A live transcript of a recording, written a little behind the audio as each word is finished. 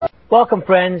Welcome,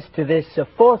 friends, to this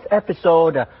fourth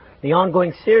episode, the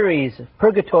ongoing series,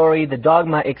 Purgatory, the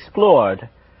Dogma Explored.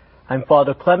 I'm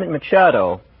Father Clement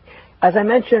Machado. As I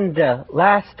mentioned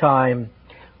last time,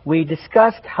 we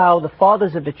discussed how the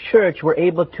fathers of the Church were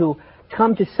able to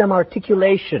come to some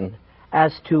articulation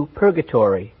as to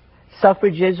purgatory,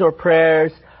 suffrages or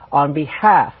prayers on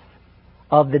behalf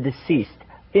of the deceased,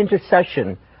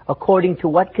 intercession according to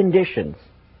what conditions.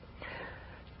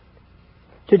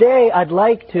 Today, I'd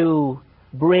like to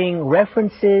bring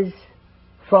references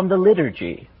from the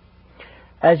liturgy.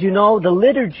 As you know, the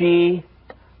liturgy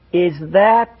is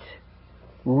that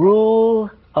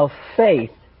rule of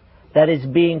faith that is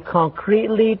being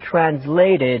concretely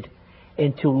translated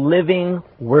into living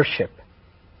worship.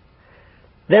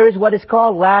 There is what is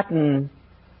called Latin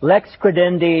lex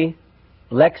credendi,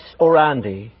 lex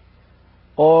orandi,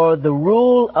 or the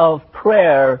rule of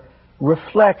prayer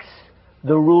reflects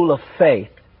the rule of faith,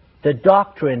 the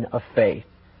doctrine of faith,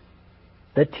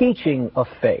 the teaching of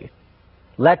faith.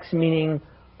 Lex meaning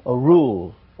a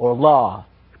rule or law,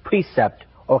 precept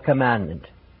or commandment.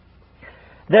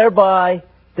 Thereby,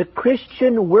 the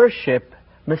Christian worship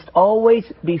must always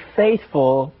be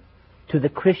faithful to the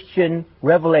Christian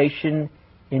revelation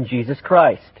in Jesus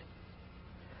Christ.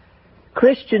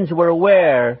 Christians were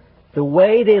aware the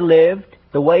way they lived,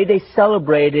 the way they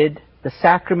celebrated the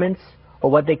sacraments, or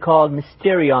what they called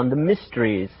mysterion, the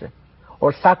mysteries,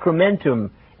 or sacramentum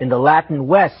in the Latin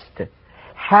West,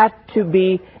 had to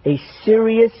be a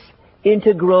serious,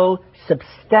 integral,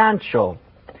 substantial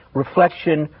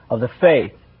reflection of the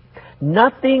faith.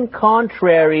 Nothing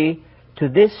contrary to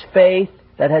this faith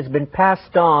that has been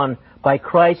passed on by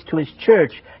Christ to His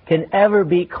church can ever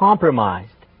be compromised.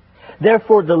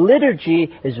 Therefore, the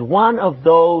liturgy is one of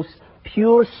those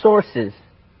pure sources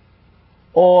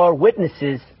or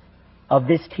witnesses of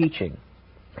this teaching.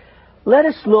 Let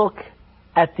us look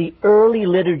at the early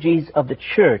liturgies of the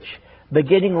Church,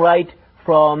 beginning right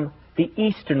from the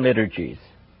Eastern liturgies.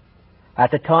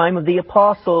 At the time of the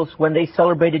Apostles, when they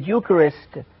celebrated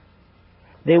Eucharist,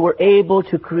 they were able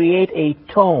to create a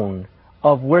tone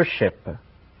of worship.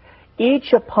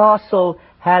 Each apostle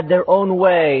had their own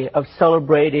way of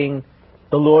celebrating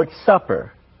the Lord's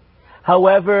Supper.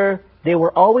 However, they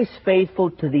were always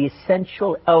faithful to the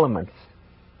essential elements.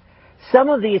 Some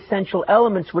of the essential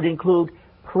elements would include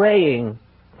praying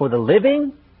for the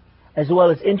living as well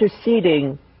as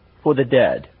interceding for the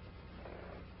dead.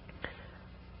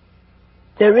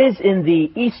 There is in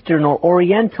the Eastern or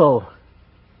Oriental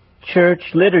Church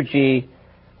liturgy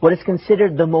what is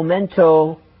considered the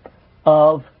memento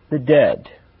of the dead.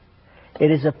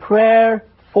 It is a prayer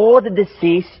for the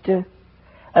deceased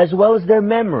as well as their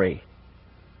memory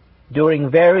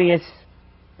during various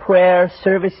prayer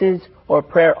services or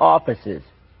prayer offices,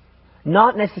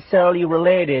 not necessarily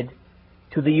related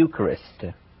to the Eucharist.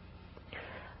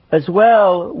 As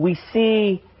well, we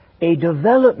see a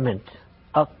development,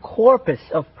 a corpus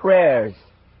of prayers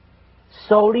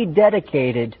solely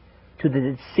dedicated to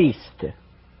the deceased.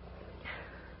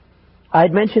 I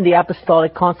had mentioned the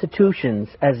apostolic constitutions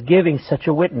as giving such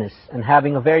a witness and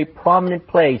having a very prominent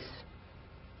place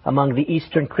among the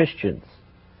Eastern Christians.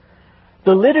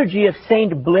 The liturgy of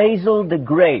Saint Basil the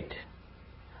Great,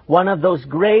 one of those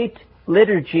great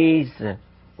liturgies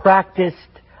practiced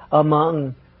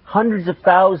among hundreds of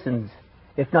thousands,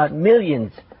 if not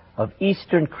millions, of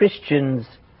Eastern Christians,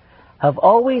 have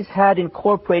always had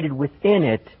incorporated within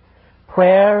it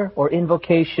prayer or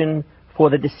invocation for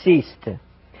the deceased,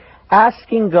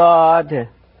 asking God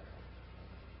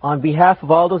on behalf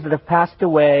of all those that have passed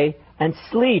away and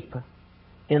sleep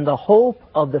in the hope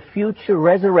of the future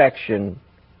resurrection,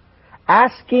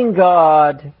 asking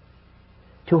God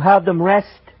to have them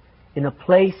rest in a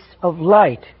place of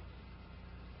light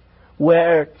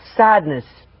where sadness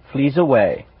flees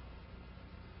away.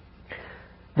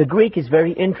 The Greek is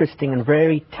very interesting and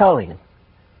very telling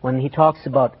when he talks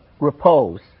about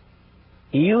repose.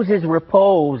 He uses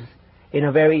repose in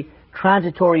a very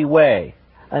transitory way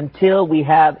until we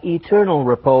have eternal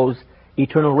repose,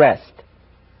 eternal rest,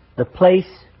 the place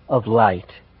of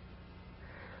light.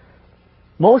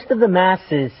 Most of the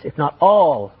masses, if not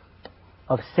all,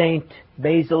 of Saint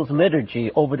Basil's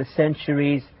liturgy over the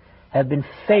centuries have been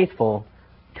faithful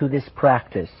to this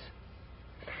practice.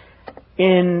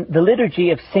 In the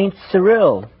liturgy of Saint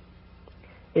Cyril,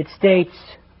 it states,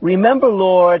 "Remember,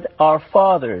 Lord, our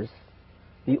fathers,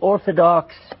 the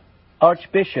Orthodox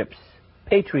archbishops,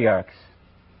 patriarchs,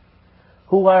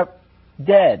 who are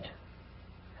dead,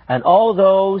 and all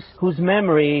those whose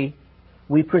memory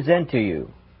we present to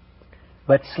you.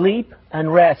 But sleep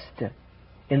and rest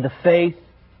in the faith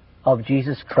of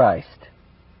Jesus Christ.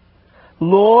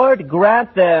 Lord,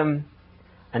 grant them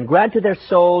and grant to their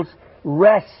souls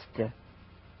rest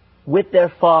with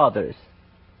their fathers.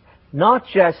 Not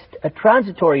just a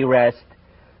transitory rest,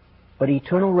 but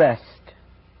eternal rest.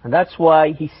 And that's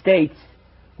why he states,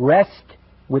 rest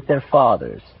with their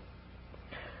fathers.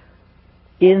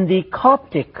 In the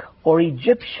Coptic or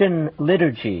Egyptian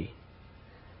liturgy,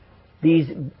 these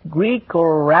Greek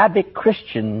or Arabic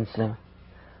Christians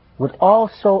would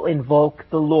also invoke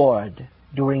the Lord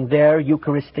during their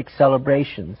Eucharistic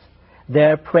celebrations,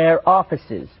 their prayer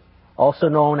offices, also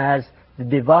known as the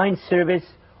divine service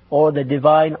or the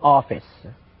divine office.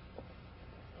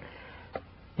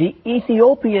 The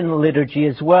Ethiopian liturgy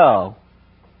as well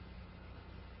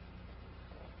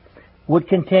would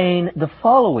contain the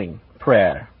following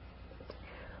prayer.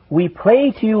 We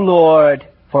pray to you, Lord,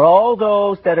 for all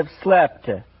those that have slept,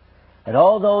 and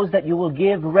all those that you will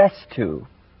give rest to.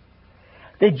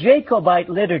 The Jacobite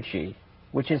liturgy,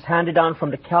 which is handed on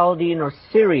from the Chaldean or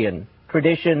Syrian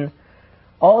tradition,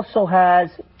 also has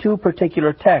two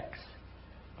particular texts,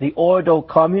 the Ordo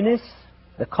Communis,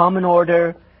 the common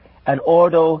order, and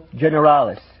Ordo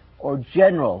Generalis, or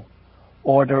general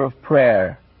order of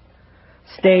prayer.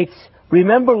 States,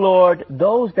 remember, Lord,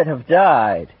 those that have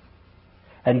died,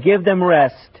 and give them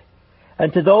rest,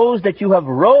 and to those that you have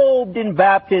robed in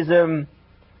baptism,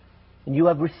 and you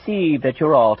have received at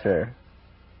your altar.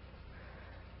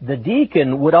 The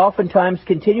deacon would oftentimes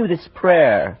continue this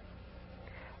prayer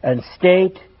and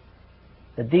state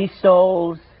that these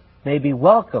souls may be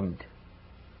welcomed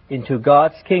into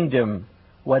God's kingdom,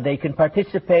 where they can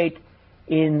participate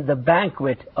in the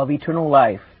banquet of eternal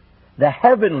life, the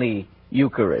heavenly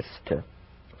Eucharist.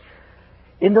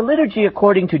 In the liturgy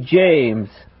according to James,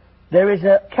 there is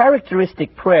a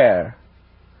characteristic prayer.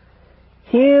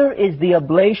 Here is the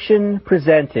oblation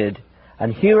presented,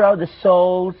 and here are the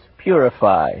souls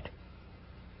purified.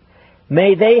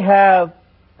 May they have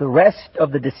the rest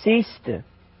of the deceased,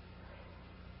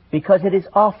 because it is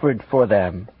offered for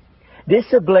them. This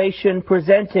oblation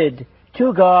presented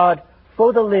to God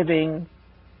for the living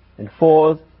and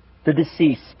for the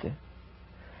deceased.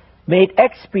 May it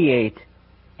expiate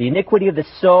the iniquity of the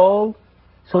soul,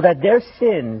 so that their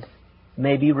sins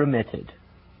may be remitted.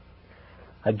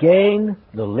 Again,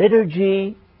 the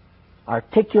liturgy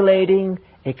articulating,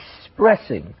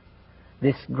 expressing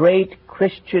this great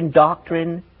Christian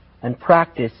doctrine and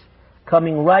practice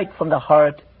coming right from the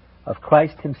heart of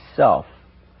Christ himself,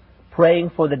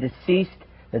 praying for the deceased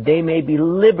that they may be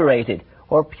liberated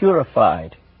or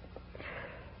purified.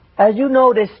 As you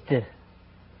noticed, the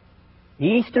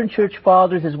Eastern Church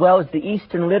Fathers, as well as the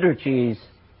Eastern liturgies,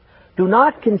 do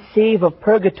not conceive of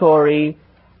purgatory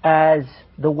as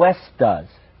the West does.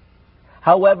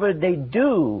 However, they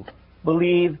do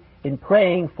believe in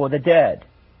praying for the dead.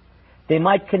 They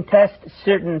might contest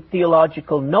certain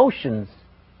theological notions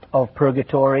of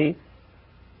purgatory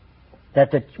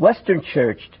that the Western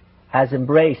Church has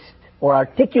embraced or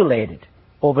articulated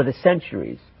over the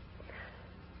centuries.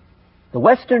 The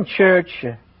Western Church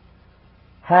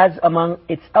has among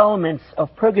its elements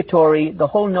of purgatory the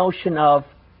whole notion of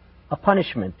a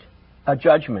punishment, a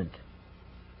judgment,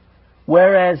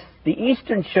 whereas the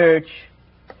Eastern Church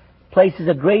places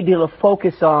a great deal of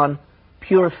focus on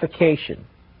purification.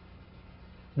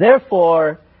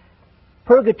 Therefore,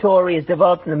 purgatory as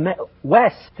developed in the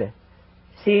West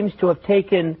seems to have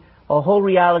taken a whole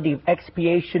reality of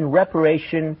expiation,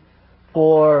 reparation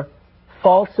for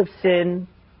faults of sin,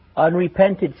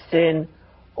 unrepented sin,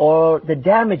 or the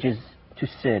damages to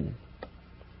sin.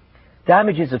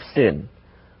 Damages of sin.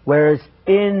 Whereas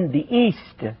in the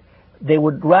East, they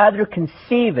would rather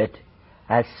conceive it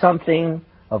as something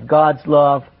of God's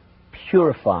love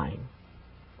purifying.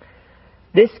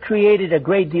 This created a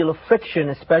great deal of friction,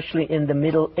 especially in the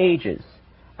Middle Ages,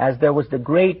 as there was the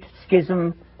great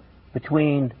schism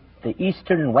between the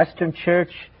Eastern and Western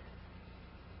Church.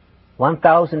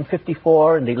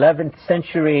 1054 in the 11th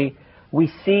century,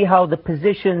 we see how the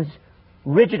positions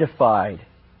rigidified,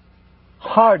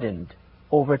 hardened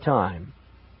over time.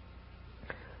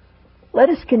 Let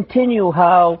us continue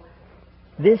how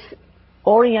this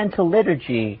Oriental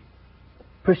liturgy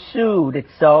pursued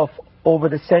itself over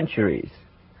the centuries.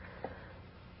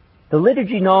 The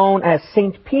liturgy known as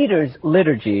St. Peter's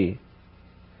liturgy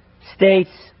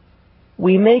states,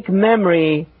 we make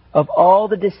memory of all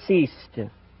the deceased,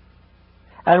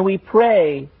 and we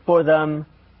pray for them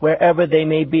wherever they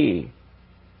may be.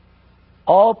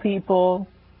 All people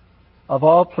of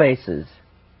all places,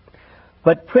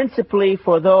 but principally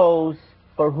for those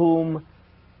for whom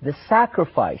the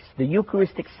sacrifice, the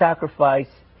Eucharistic sacrifice,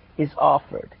 is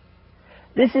offered.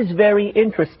 This is very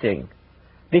interesting,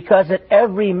 because at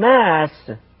every Mass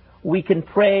we can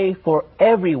pray for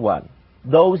everyone,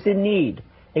 those in need,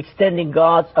 extending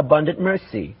God's abundant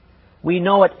mercy. We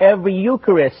know at every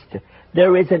Eucharist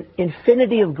there is an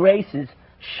infinity of graces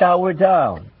showered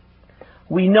down.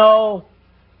 We know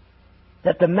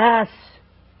that the Mass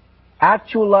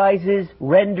actualizes,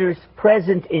 renders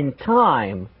present in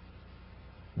time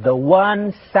the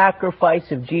one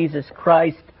sacrifice of Jesus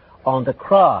Christ on the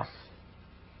cross.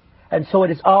 And so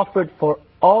it is offered for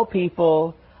all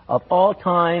people, of all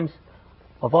times,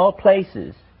 of all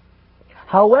places.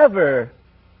 However,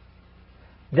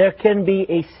 there can be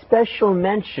a special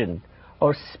mention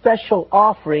or special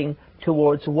offering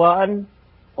towards one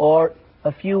or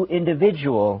a few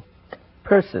individual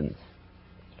persons.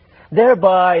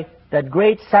 Thereby, that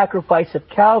great sacrifice of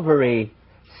Calvary,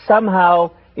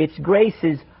 somehow its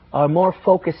graces are more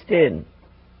focused in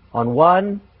on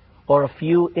one or a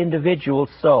few individual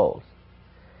souls.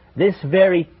 This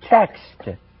very text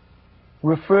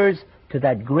refers to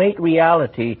that great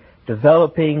reality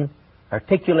developing,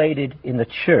 articulated in the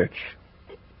Church.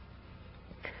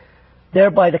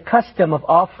 Thereby the custom of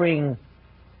offering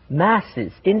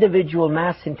masses, individual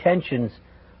mass intentions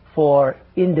for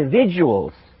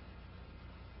individuals,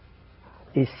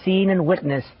 is seen and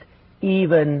witnessed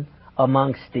even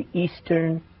amongst the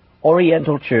Eastern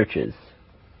Oriental churches.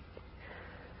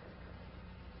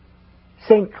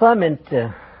 St. Clement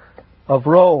of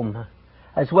Rome,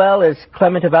 as well as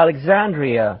Clement of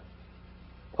Alexandria,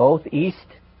 both east,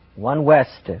 one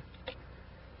west,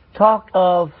 talk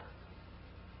of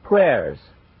prayers.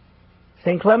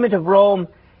 St. Clement of Rome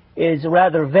is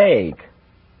rather vague.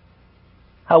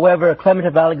 However, Clement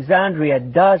of Alexandria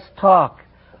does talk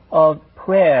of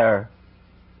prayer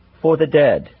for the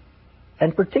dead,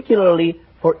 and particularly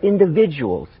for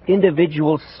individuals,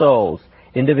 individual souls,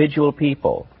 individual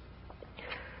people.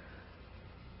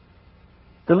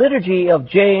 The liturgy of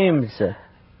James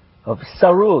of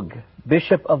Sarug,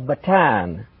 Bishop of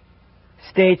Batan,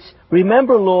 states,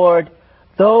 "Remember, Lord,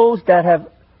 those that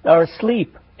are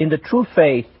asleep in the true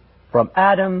faith from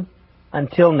Adam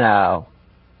until now.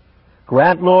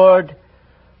 Grant, Lord,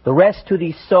 the rest to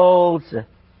these souls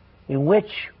in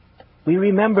which we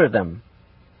remember them.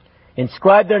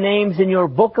 Inscribe their names in your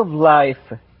book of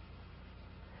life.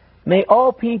 May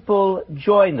all people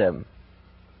join them.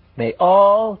 May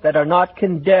all that are not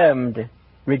condemned,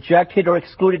 rejected, or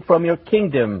excluded from your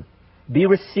kingdom be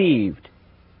received.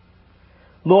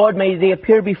 Lord, may they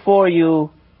appear before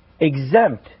you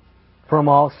exempt from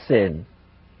all sin."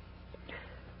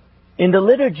 In the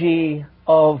liturgy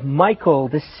of Michael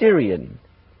the Syrian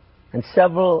and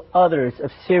several others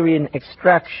of Syrian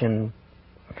extraction,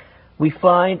 we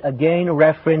find again a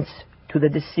reference to the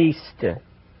deceased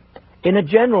in a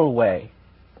general way,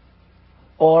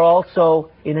 or also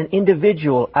in an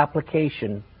individual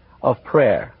application of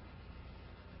prayer.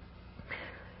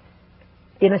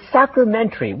 In a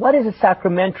sacramentary, what is a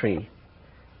sacramentary?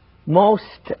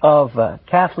 Most of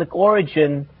Catholic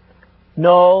origin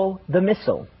know the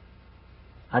Missal.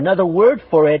 Another word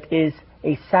for it is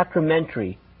a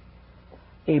sacramentary,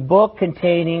 a book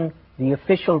containing the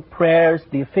official prayers,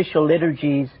 the official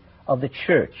liturgies of the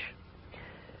Church.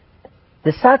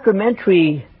 The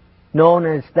sacramentary, known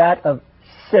as that of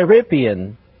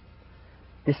Serapion,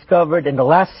 discovered in the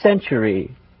last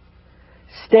century,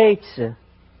 states,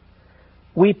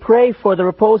 "We pray for the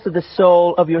repose of the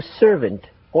soul of your servant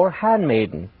or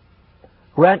handmaiden.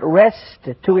 Grant rest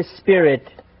to his spirit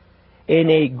in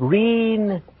a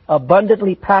green,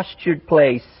 abundantly pastured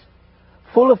place,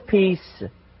 full of peace,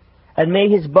 and may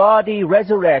his body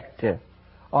resurrect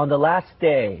on the last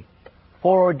day,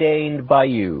 foreordained by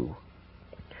you."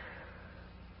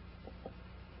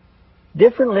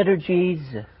 Different liturgies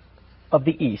of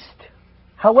the East.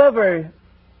 However,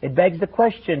 it begs the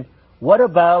question, what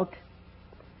about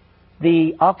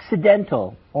the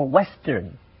Occidental or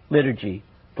Western liturgy,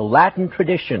 the Latin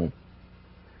tradition?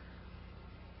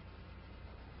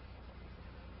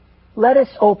 Let us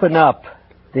open up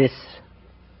this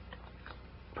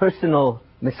personal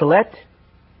missalette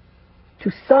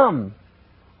to some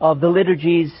of the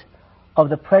liturgies of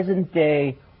the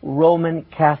present-day Roman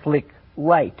Catholic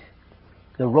Rite,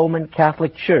 the Roman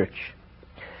Catholic Church.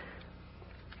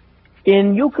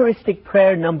 In Eucharistic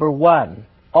Prayer number 1,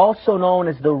 also known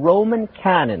as the Roman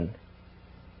Canon,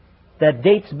 that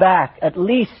dates back at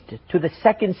least to the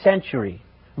 2nd century,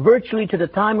 virtually to the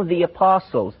time of the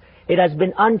Apostles, it has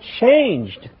been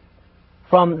unchanged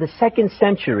from the 2nd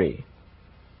century,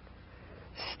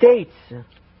 states,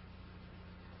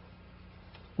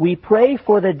 "We pray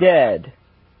for the dead."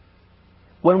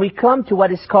 When we come to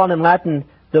what is called in Latin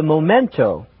the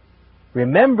memento,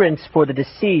 remembrance for the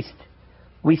deceased,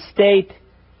 we state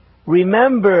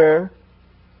remember,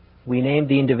 we name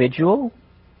the individual,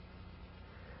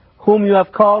 whom you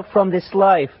have called from this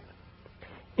life.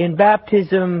 In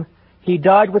baptism, he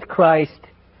died with Christ.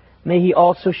 May he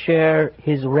also share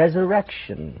his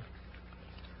resurrection.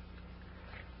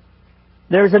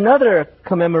 There's another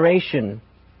commemoration,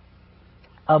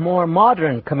 a more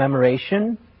modern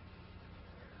commemoration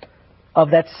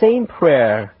of that same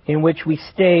prayer in which we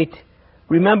state,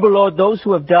 remember, Lord, those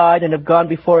who have died and have gone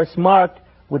before us marked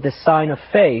with the sign of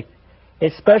faith,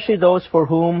 especially those for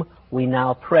whom we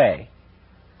now pray.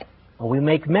 We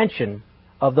make mention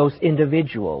of those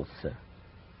individuals.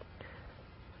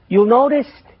 You'll notice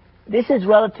this is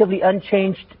relatively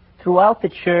unchanged throughout the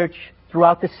church,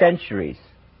 throughout the centuries.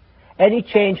 Any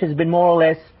change has been more or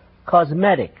less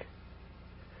cosmetic.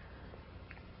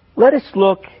 Let us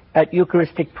look at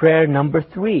Eucharistic prayer number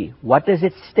 3. What does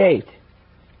it state?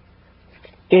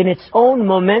 In its own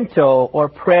memento or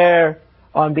prayer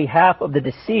on behalf of the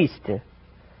deceased,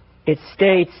 it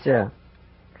states,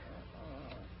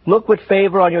 look with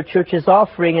favor on your church's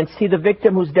offering and see the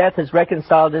victim whose death has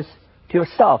reconciled us to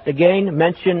yourself. Again,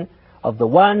 mention of the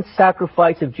one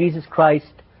sacrifice of Jesus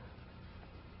Christ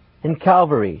in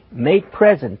Calvary, made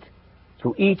present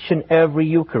through each and every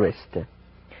Eucharist.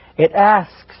 It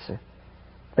asks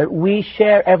that we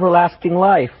share everlasting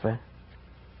life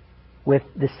with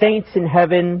the saints in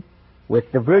heaven,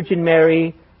 with the Virgin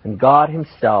Mary, and God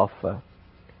himself.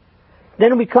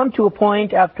 Then we come to a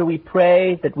point after we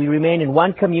pray that we remain in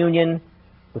one communion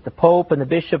with the Pope and the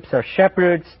bishops, our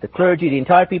shepherds, the clergy, the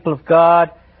entire people of God.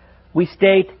 We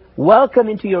state, welcome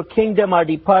into your kingdom our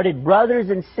departed brothers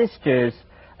and sisters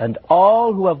and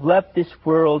all who have left this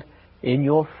world in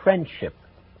your friendship.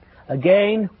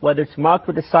 Again, whether it's marked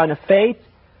with the sign of faith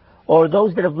or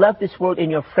those that have left this world in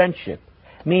your friendship,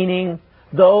 meaning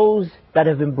those that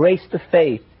have embraced the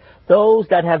faith, those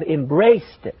that have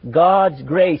embraced God's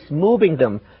grace, moving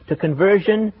them to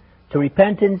conversion, to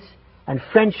repentance, and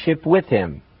friendship with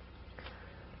him.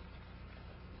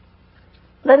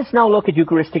 Let us now look at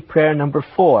Eucharistic prayer number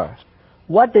 4.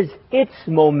 What does its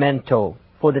memento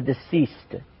for the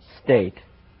deceased state?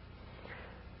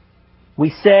 We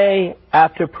say,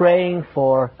 after praying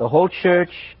for the whole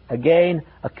church, again,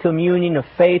 a communion of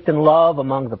faith and love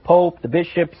among the Pope, the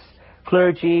bishops,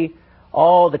 clergy,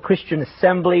 all the Christian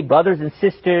assembly, brothers and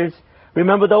sisters.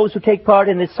 Remember those who take part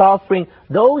in this offering,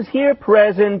 those here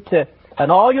present,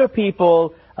 and all your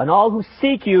people, and all who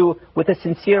seek you with a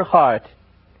sincere heart.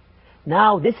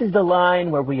 Now, this is the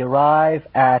line where we arrive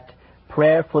at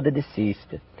prayer for the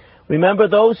deceased. Remember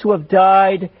those who have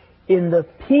died in the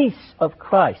peace of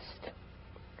Christ.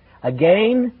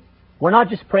 Again, we're not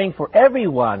just praying for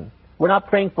everyone. We're not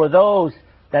praying for those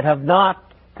that have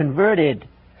not converted,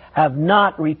 have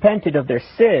not repented of their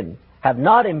sin, have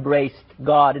not embraced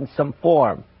God in some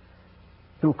form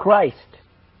through Christ.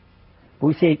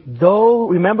 We say,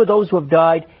 remember those who have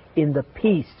died in the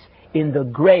peace, in the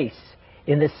grace,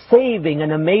 in the saving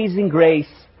and amazing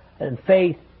grace and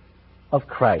faith of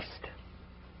Christ.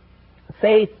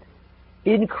 Faith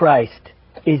in Christ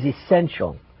is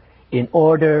essential in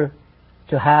order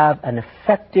to have an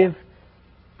effective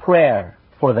prayer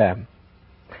for them.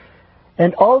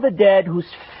 And all the dead whose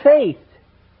faith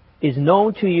is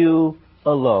known to you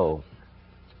alone.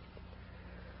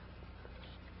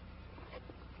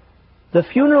 The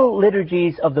funeral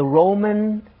liturgies of the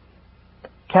Roman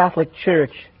Catholic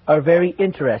Church are very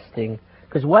interesting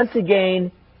because once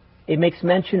again it makes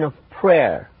mention of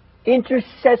prayer,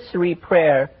 intercessory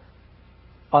prayer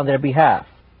on their behalf.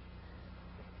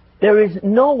 There is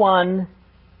no one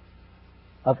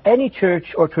of any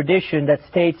church or tradition that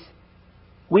states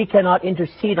we cannot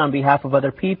intercede on behalf of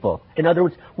other people. In other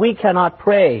words, we cannot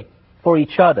pray for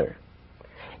each other.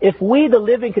 If we, the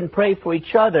living, can pray for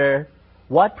each other,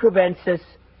 what prevents us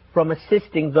from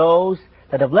assisting those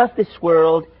that have left this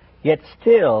world yet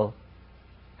still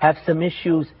have some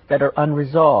issues that are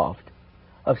unresolved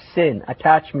of sin,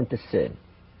 attachment to sin?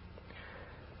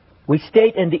 We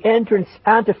state in the entrance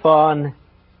antiphon,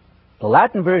 the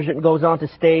Latin version goes on to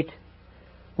state,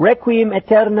 Requiem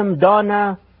aeternam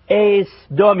dona eis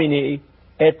Domini,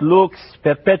 et lux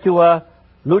perpetua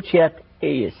luceat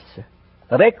eis.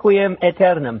 Requiem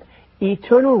aeternam,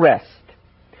 eternal rest.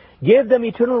 Give them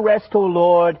eternal rest, O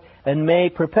Lord, and may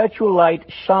perpetual light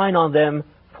shine on them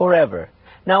forever.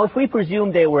 Now, if we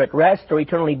presume they were at rest or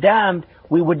eternally damned,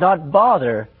 we would not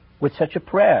bother with such a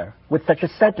prayer, with such a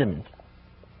sentiment.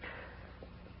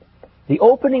 The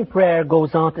opening prayer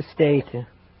goes on to state,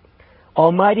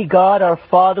 Almighty God, our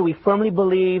Father, we firmly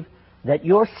believe that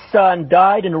your Son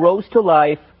died and rose to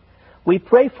life. We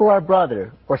pray for our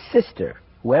brother or sister,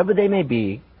 whoever they may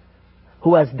be,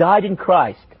 who has died in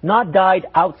Christ, not died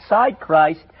outside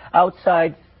Christ,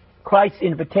 outside Christ's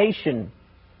invitation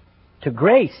to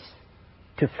grace,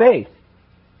 to faith,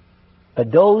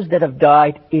 but those that have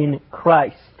died in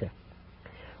Christ.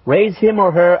 Raise him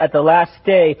or her at the last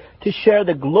day to share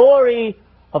the glory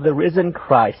of the risen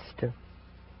Christ,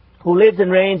 who lives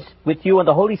and reigns with you and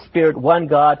the Holy Spirit, one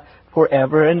God,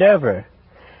 forever and ever.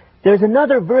 There's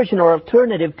another version or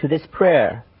alternative to this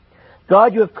prayer.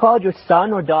 God, you have called your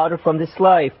son or daughter from this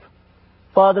life.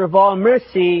 Father of all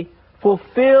mercy,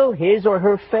 fulfill his or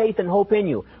her faith and hope in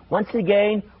you. Once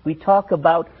again, we talk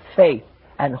about faith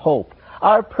and hope.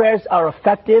 Our prayers are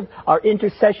effective, our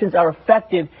intercessions are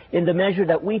effective in the measure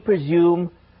that we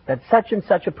presume that such and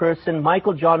such a person,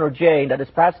 Michael, John, or Jane, that has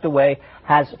passed away,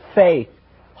 has faith,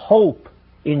 hope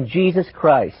in Jesus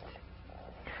Christ.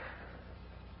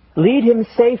 Lead him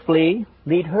safely,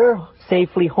 lead her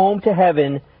safely home to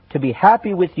heaven to be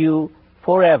happy with you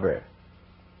forever.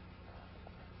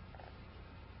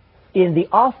 In the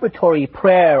offertory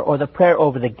prayer, or the prayer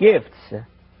over the gifts,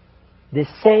 the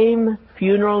same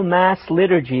funeral mass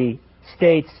liturgy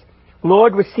states,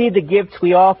 Lord, receive the gifts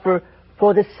we offer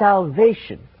for the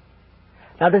salvation.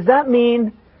 Now, does that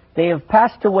mean they have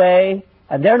passed away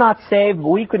and they're not saved, but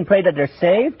we can pray that they're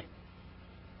saved?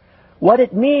 What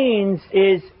it means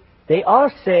is they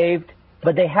are saved,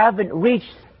 but they haven't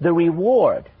reached the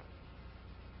reward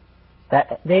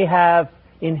that they have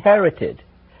inherited.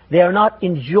 They are not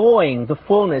enjoying the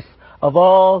fullness of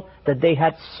all that they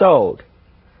had sowed.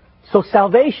 So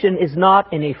salvation is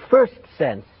not in a first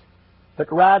sense,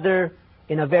 but rather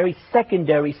in a very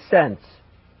secondary sense.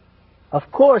 Of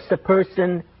course, a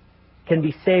person can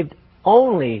be saved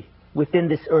only within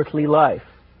this earthly life.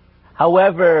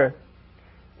 However,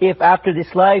 if after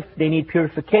this life they need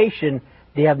purification,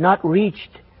 they have not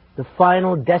reached the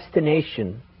final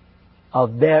destination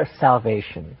of their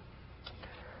salvation.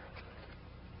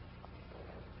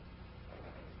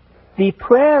 The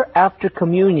prayer after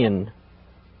communion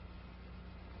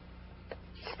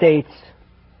states,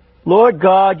 Lord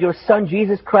God, your Son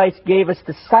Jesus Christ gave us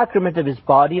the sacrament of his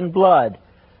body and blood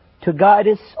to guide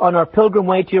us on our pilgrim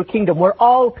way to your kingdom. We're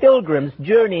all pilgrims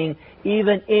journeying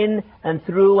even in and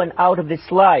through and out of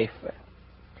this life.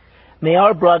 May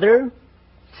our brother,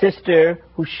 sister,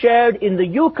 who shared in the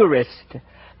Eucharist,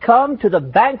 come to the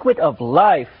banquet of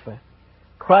life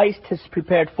Christ has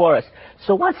prepared for us.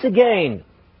 So once again,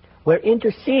 we're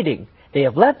interceding. They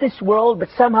have left this world, but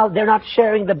somehow they're not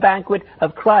sharing the banquet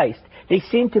of Christ. They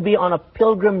seem to be on a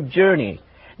pilgrim journey.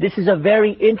 This is a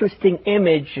very interesting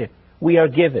image we are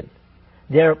given.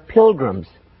 They're pilgrims.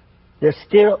 They're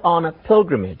still on a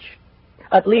pilgrimage.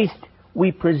 At least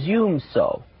we presume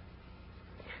so.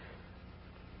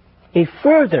 A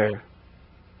further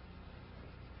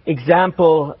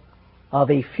example of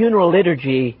a funeral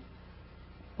liturgy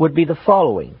would be the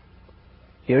following.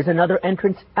 Here's another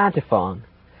entrance antiphon.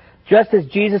 Just as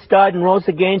Jesus died and rose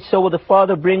again, so will the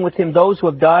Father bring with him those who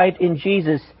have died in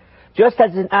Jesus. Just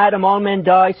as in Adam all men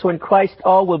die, so in Christ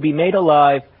all will be made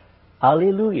alive.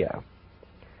 Alleluia.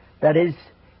 That is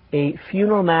a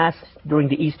funeral mass during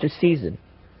the Easter season.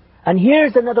 And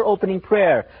here's another opening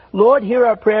prayer. Lord, hear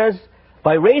our prayers.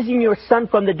 By raising your Son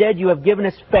from the dead, you have given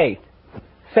us faith.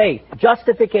 Faith.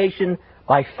 Justification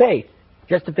by faith.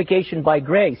 Justification by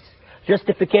grace.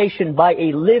 Justification by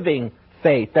a living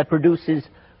faith that produces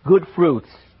good fruits.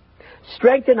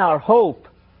 Strengthen our hope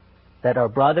that our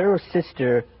brother or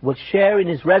sister will share in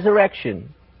his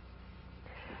resurrection.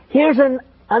 Here's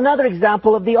another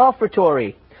example of the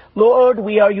offertory. Lord,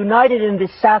 we are united in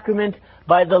this sacrament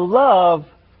by the love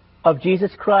of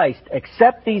Jesus Christ.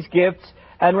 Accept these gifts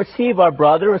and receive our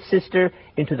brother or sister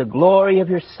into the glory of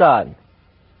your Son.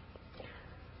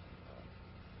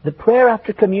 The prayer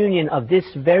after communion of this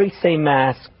very same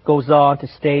Mass goes on to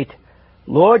state,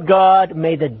 Lord God,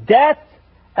 may the death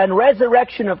and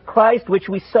resurrection of Christ, which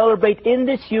we celebrate in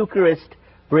this Eucharist,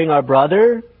 bring our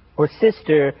brother or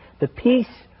sister the peace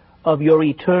of your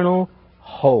eternal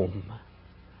home.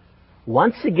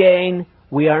 Once again,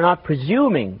 we are not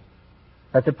presuming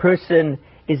that the person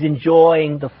is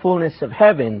enjoying the fullness of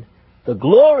heaven, the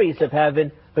glories of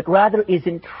heaven, but rather is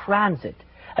in transit.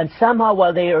 And somehow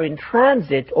while they are in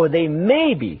transit, or they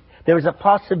may be, there is a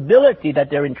possibility that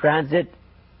they're in transit,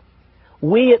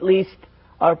 we at least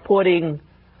are putting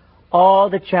all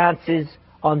the chances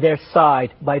on their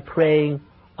side by praying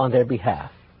on their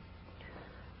behalf.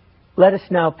 Let us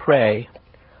now pray.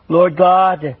 Lord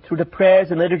God, through the prayers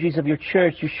and liturgies of your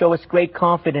church, you show us great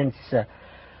confidence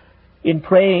in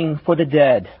praying for the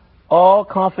dead. All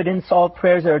confidence, all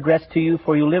prayers are addressed to you,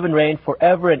 for you live and reign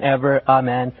forever and ever.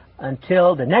 Amen.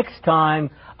 Until the next time,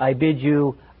 I bid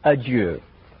you adieu.